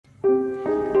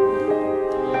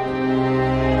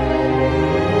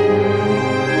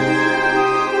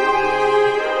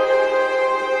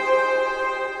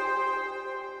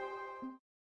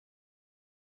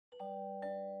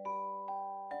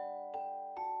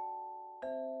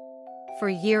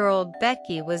4-year-old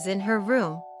Becky was in her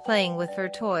room, playing with her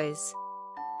toys.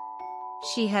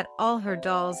 She had all her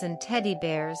dolls and teddy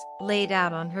bears laid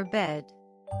out on her bed.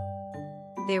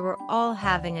 They were all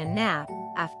having a nap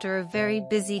after a very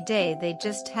busy day they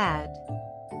just had.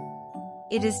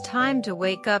 "It is time to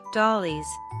wake up, dollies,"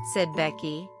 said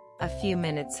Becky, a few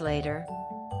minutes later.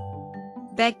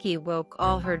 Becky woke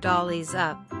all her dollies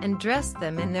up and dressed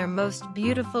them in their most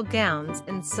beautiful gowns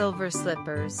and silver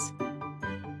slippers.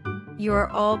 "You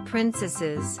are all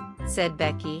princesses," said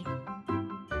Becky.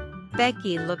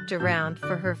 Becky looked around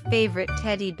for her favorite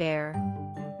teddy bear.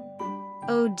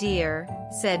 "Oh dear,"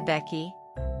 said Becky.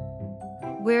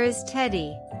 "Where is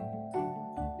Teddy?"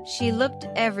 She looked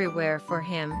everywhere for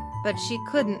him, but she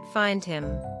couldn't find him.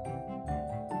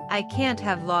 "I can't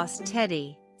have lost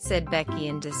Teddy," said Becky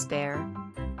in despair.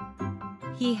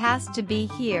 "He has to be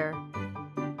here."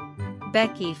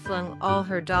 Becky flung all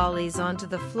her dollies onto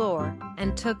the floor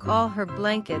and took all her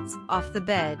blankets off the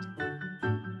bed.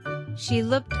 She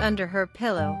looked under her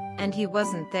pillow, and he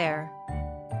wasn't there.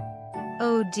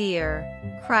 "Oh dear,"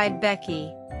 cried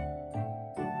Becky.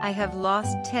 "I have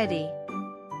lost Teddy."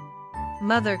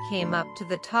 Mother came up to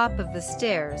the top of the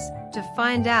stairs to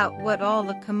find out what all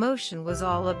the commotion was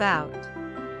all about.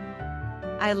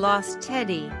 "I lost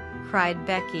Teddy," cried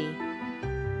Becky.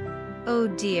 "Oh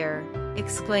dear,"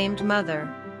 exclaimed Mother.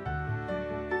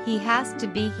 "He has to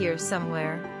be here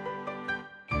somewhere."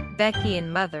 Becky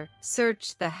and Mother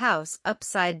searched the house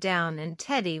upside down and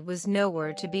Teddy was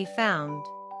nowhere to be found.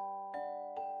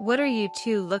 "What are you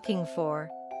two looking for?"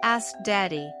 asked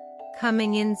Daddy,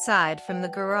 coming inside from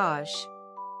the garage.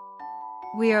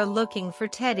 "We are looking for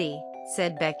Teddy,"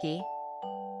 said Becky.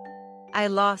 "I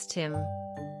lost him."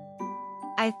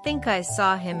 "I think I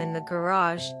saw him in the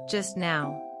garage just now,"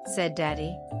 said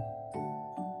Daddy.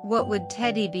 "What would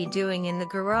Teddy be doing in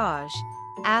the garage?"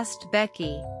 asked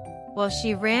Becky, while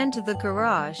she ran to the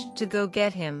garage to go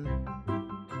get him.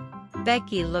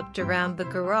 Becky looked around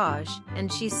the garage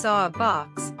and she saw a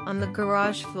box on the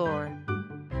garage floor.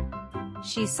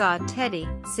 She saw Teddy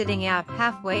sitting out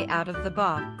halfway out of the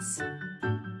box.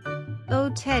 "Oh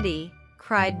Teddy,"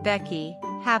 cried Becky,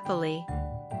 happily.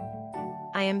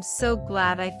 "I am so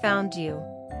glad I found you."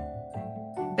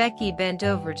 Becky bent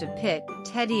over to pick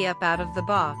Teddy up out of the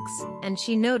box, and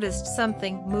she noticed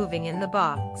something moving in the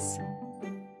box.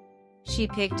 She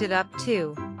picked it up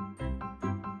too.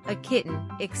 "A kitten,"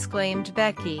 exclaimed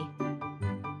Becky.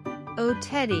 "Oh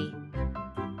Teddy,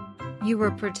 you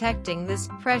were protecting this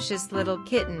precious little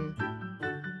kitten."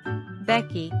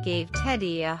 Becky gave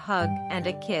Teddy a hug and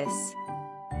a kiss.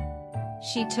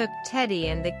 She took Teddy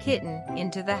and the kitten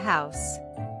into the house.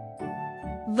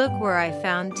 "Look where I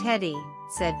found Teddy,"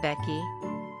 said Becky.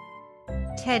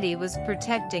 Teddy was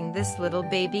protecting this little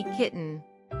baby kitten.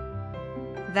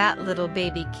 "That little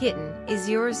baby kitten is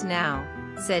yours now,"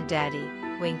 said Daddy,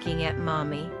 winking at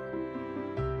Mommy.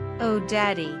 "Oh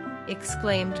Daddy,"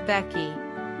 exclaimed Becky.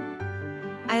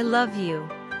 "I love you."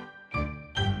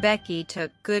 Becky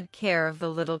took good care of the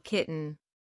little kitten.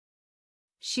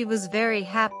 She was very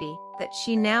happy that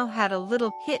she now had a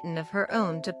little kitten of her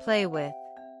own to play with.